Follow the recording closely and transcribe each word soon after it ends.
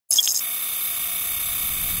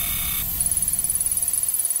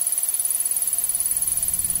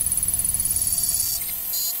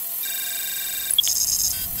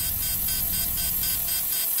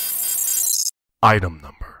Item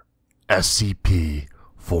number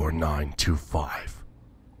SCP-4925.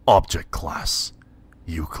 Object Class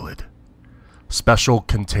Euclid. Special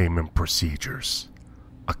Containment Procedures.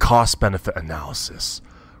 A cost-benefit analysis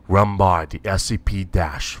run by the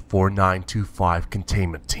SCP-4925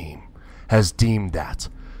 Containment Team has deemed that,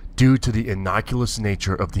 due to the innocuous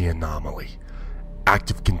nature of the anomaly,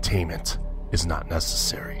 active containment is not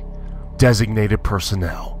necessary. Designated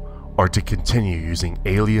personnel are to continue using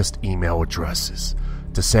aliased email addresses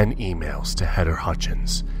to send emails to Heather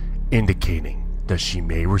Hutchins, indicating that she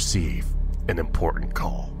may receive an important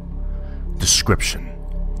call. Description: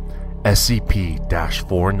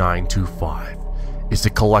 SCP-4925 is the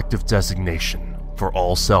collective designation for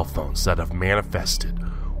all cell phones that have manifested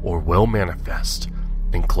or will manifest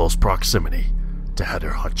in close proximity to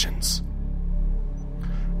Heather Hutchins.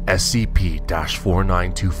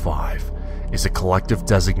 SCP-4925 is a collective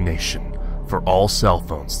designation for all cell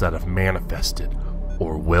phones that have manifested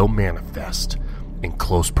or will manifest in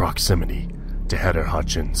close proximity to Heather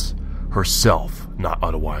Hutchins, herself not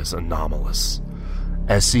otherwise anomalous.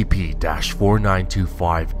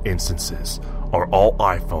 SCP-4925 instances are all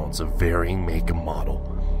iPhones of varying make and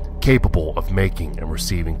model, capable of making and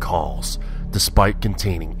receiving calls despite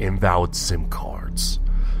containing invalid SIM cards.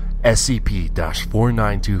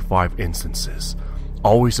 SCP-4925 instances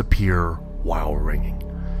always appear while ringing.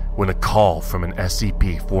 When a call from an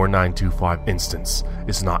SCP-4925 instance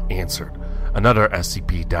is not answered, another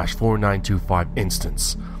SCP-4925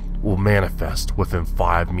 instance will manifest within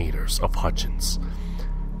 5 meters of Hutchins.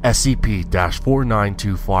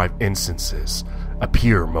 SCP-4925 instances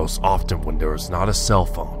appear most often when there is not a cell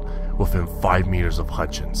phone within 5 meters of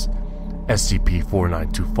Hutchins.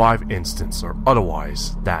 SCP-4925 instance or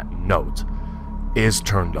otherwise that note is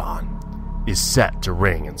turned on, is set to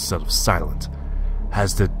ring instead of silent,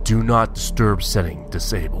 has the Do Not Disturb setting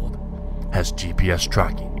disabled, has GPS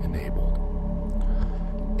tracking enabled.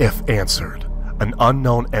 If answered, an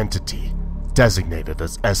unknown entity designated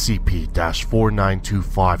as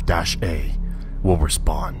SCP-4925-A will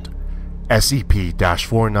respond.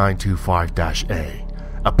 SCP-4925-A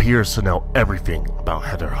appears to know everything about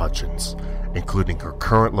Heather Hutchins, including her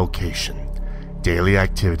current location, daily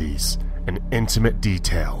activities, and intimate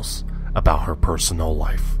details about her personal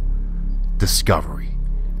life. Discovery: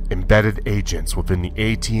 embedded agents within the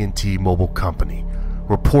AT&T Mobile Company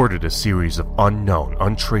reported a series of unknown,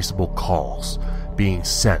 untraceable calls being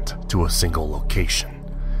sent to a single location.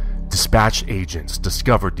 Dispatch agents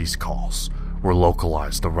discovered these calls were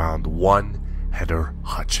localized around one Heather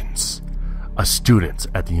Hutchins, a student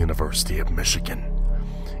at the University of Michigan.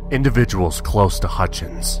 Individuals close to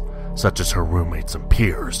Hutchins, such as her roommates and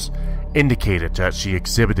peers, indicated that she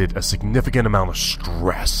exhibited a significant amount of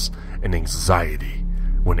stress and anxiety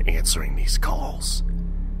when answering these calls.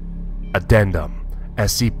 Addendum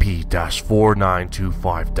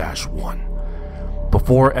SCP-4925-1.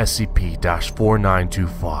 Before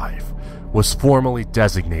SCP-4925 was formally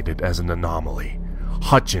designated as an anomaly,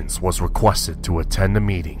 Hutchins was requested to attend a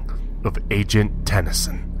meeting of Agent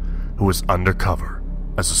Tennyson, who was undercover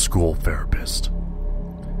as a school therapist.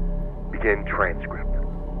 Begin transcript.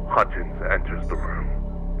 Hutchins enters the room.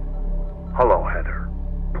 Hello, Heather.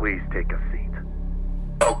 Please take a seat.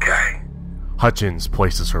 Okay. Hutchins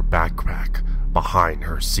places her backpack behind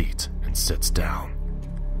her seat and sits down.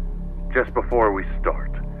 Just before we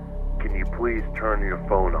start, can you please turn your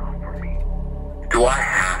phone off for me? Do I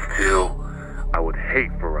have to? I would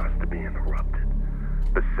hate for us to be interrupted.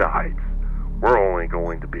 Besides, we're only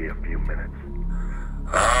going to be a few minutes.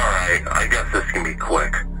 Alright, I guess this can be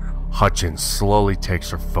quick. Hutchins slowly takes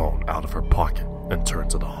her phone out of her pocket and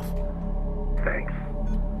turns it off. Thanks.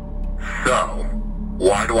 So,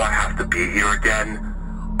 why do I have to be here again?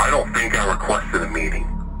 I don't think I requested a meeting.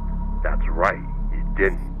 That's right, you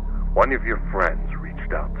didn't. One of your friends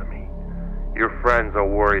reached out to me. Your friends are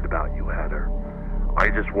worried about you, Heather. I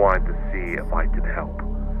just wanted to see if I could help.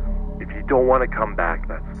 If you don't want to come back,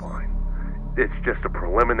 that's fine. It's just a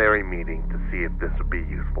preliminary meeting to see if this would be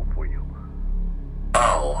useful for you.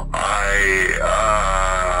 Oh,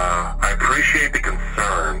 I appreciate the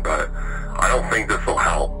concern, but I don't think this will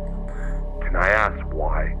help. Can I ask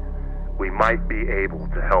why? We might be able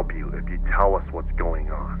to help you if you tell us what's going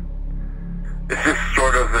on. Is this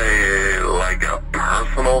sort of a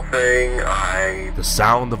personal thing? The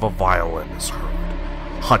sound of a violin is heard.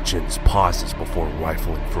 Hutchins pauses before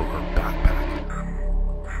rifling through her backpack.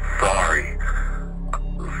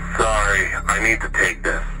 Sorry, I need to take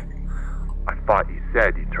this. I thought you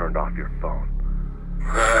said you turned off your phone.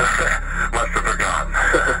 Must have forgotten.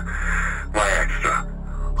 My extra.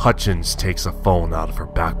 Hutchins takes a phone out of her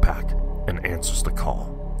backpack and answers the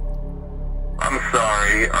call. I'm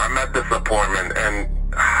sorry. I'm at this appointment, and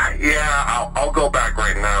yeah, I'll go back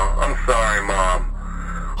right now. I'm sorry, Mom.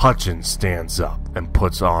 Hutchins stands up and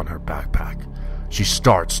puts on her backpack. She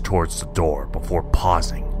starts towards the door before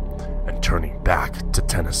pausing and turning back to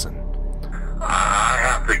Tennyson. I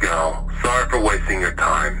have to go. Sorry for wasting your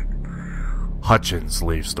time. Hutchins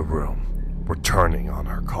leaves the room, returning on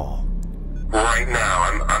her call. Right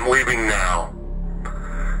now. I'm leaving now.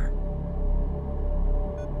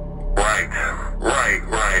 Right.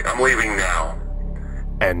 I'm leaving now.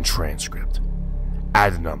 End transcript.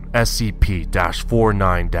 Addendum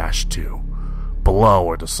SCP-49-2. Below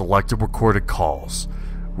are the selected recorded calls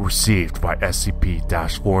received by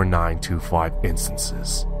SCP-4925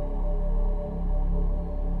 instances.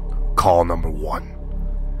 Call number 1.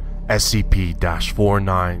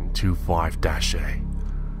 SCP-4925-A.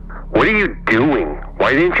 What are you doing?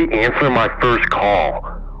 Why didn't you answer my first call?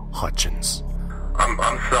 Hutchins. I'm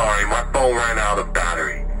sorry. My phone ran out of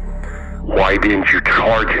battery. Why didn't you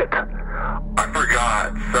charge it? I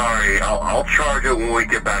forgot. Sorry. I'll charge it when we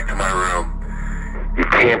get back to my room. You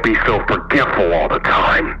can't be so forgetful all the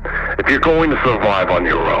time. If you're going to survive on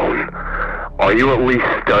your own, are you at least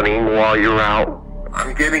studying while you're out?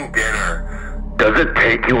 I'm getting dinner. Does it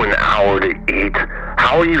take you an hour to eat?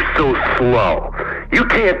 How are you so slow? You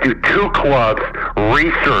can't do 2 clubs,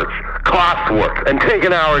 research, classwork, and take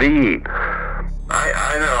an hour to eat.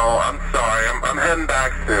 I know. I'm sorry. I'm heading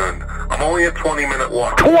back soon. I'm only a 20-minute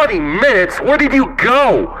walk. 20 minutes? Where did you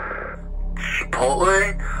go?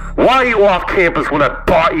 Chipotle? Why are you off campus when I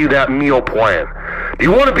bought you that meal plan? Do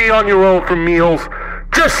you want to be on your own for meals?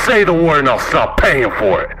 Just say the word and I'll stop paying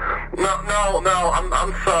for it. No.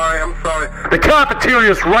 I'm sorry. The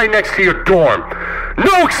cafeteria's right next to your dorm.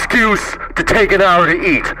 No excuse to take an hour to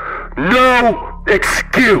eat. No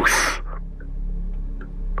excuse.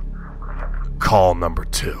 Call number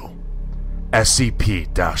 2.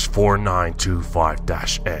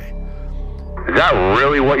 SCP-4925-A. Is that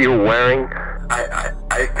really what you're wearing? I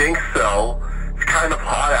think so. It's kind of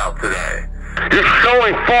hot out today. You're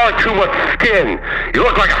showing far too much skin. You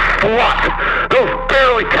look like a slut. Those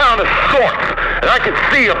barely count as shorts, and I can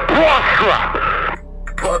see your bra strap.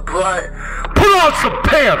 But... Put on some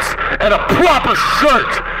pants and a proper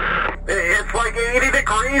shirt. It's like 80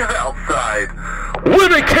 degrees outside.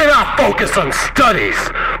 Women cannot focus on studies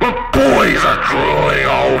when boys are drooling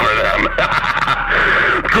over them.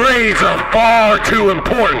 Grades are far too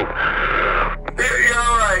important.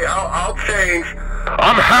 You're right. I'll change.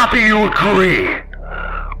 I'm happy you agree.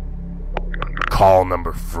 Call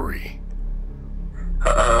number 3.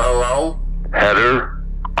 Hello? Heather,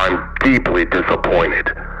 I'm deeply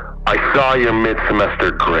disappointed. I saw your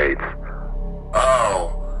mid-semester grades.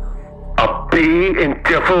 Oh. A B in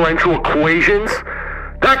differential equations?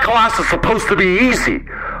 That class is supposed to be easy.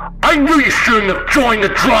 I knew you shouldn't have joined the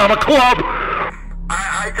drama club.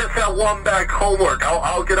 I just have one back homework.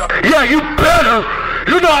 I'll get up. Yeah, you better.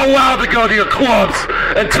 You're not allowed to go to your clubs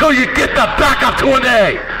until you get that back up to an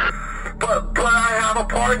A. But I have a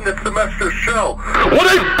part in this semester's show. Well,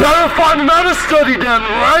 they better find another study then,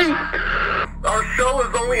 right? Our show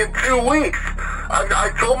is only in 2 weeks.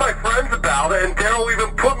 I told my friends about it, and Daryl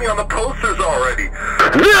even put me on the posters already.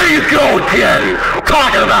 There you go again,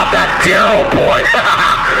 talking about that Daryl boy.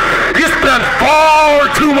 You spend far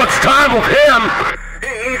too much time with him.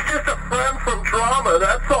 He's just a friend from drama,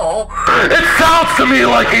 that's all. It sounds to me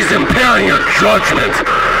like he's impairing your judgment.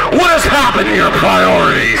 What has happened to your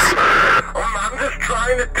priorities? I'm just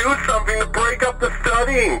trying to do something to break up the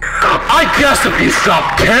studying. I guess if you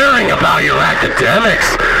stop caring about your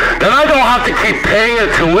academics, then I don't have to keep paying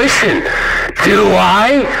your tuition, do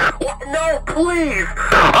I? No, please.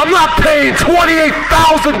 I'm not paying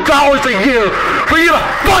 $28,000 a year for you to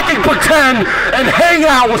fucking pretend and hang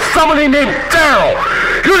out with somebody named Daryl.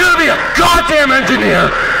 You're gonna be a goddamn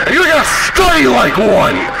engineer, and you're gonna study like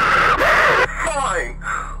one. Fine.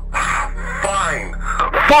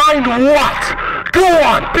 Find what? Go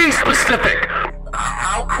on, be specific.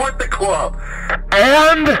 I'll quit the club.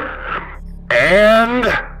 And?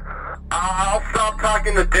 I'll stop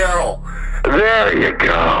talking to Daryl. There you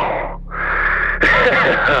go.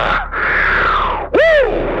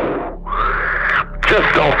 Woo!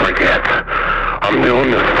 Just don't forget, I'm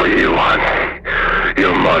doing this for you, honey.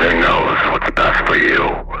 Your mother knows what's best for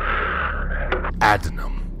you.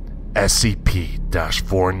 Addendum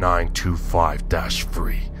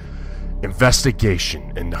SCP-4925-3.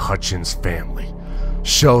 Investigation into Hutchins' family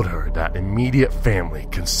showed her that immediate family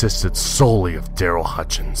consisted solely of Daryl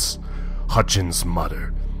Hutchins. Hutchins'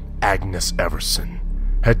 mother, Agnes Everson,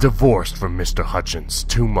 had divorced from Mr. Hutchins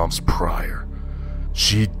 2 months prior.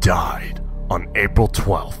 She died on April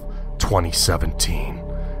 12, 2017,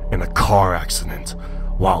 in a car accident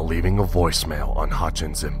while leaving a voicemail on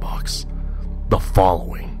Hutchins' inbox. The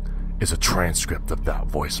following is a transcript of that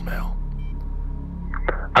voicemail.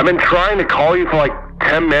 I've been trying to call you for like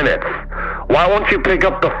 10 minutes. Why won't you pick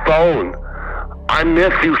up the phone? I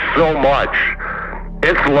miss you so much.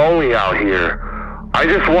 It's lonely out here. I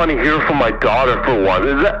just want to hear from my daughter for once.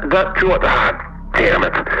 Is that too much? Damn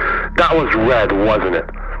it. That was red, wasn't it?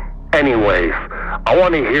 Anyways, I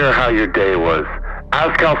want to hear how your day was.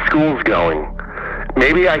 Ask how school's going.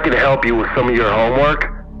 Maybe I can help you with some of your homework.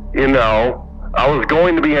 You know, I was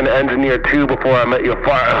going to be an engineer too before I met your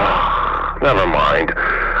father. Never mind.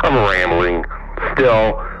 I'm rambling.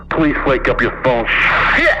 Still, please wake up your phone.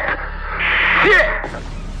 Shit! Shit!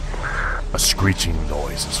 A screeching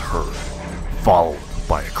noise is heard, followed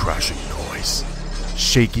by a crashing noise.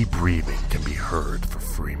 Shaky breathing can be heard for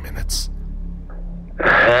 3 minutes.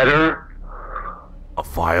 Header? A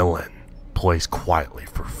violin plays quietly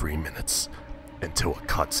for 3 minutes until it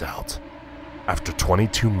cuts out. After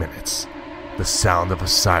 22 minutes, the sound of a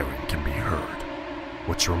siren can be heard,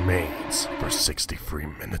 which remains for 63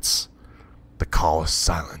 minutes. The call is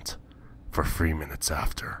silent for 3 minutes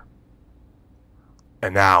after.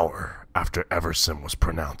 An hour after Everson was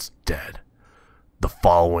pronounced dead, the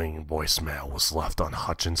following voicemail was left on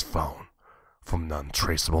Hutchins' phone from an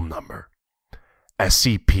untraceable number.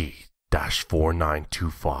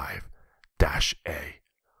 SCP-4925-A.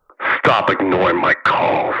 Stop ignoring my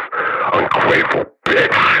calls, ungrateful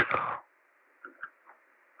bitch.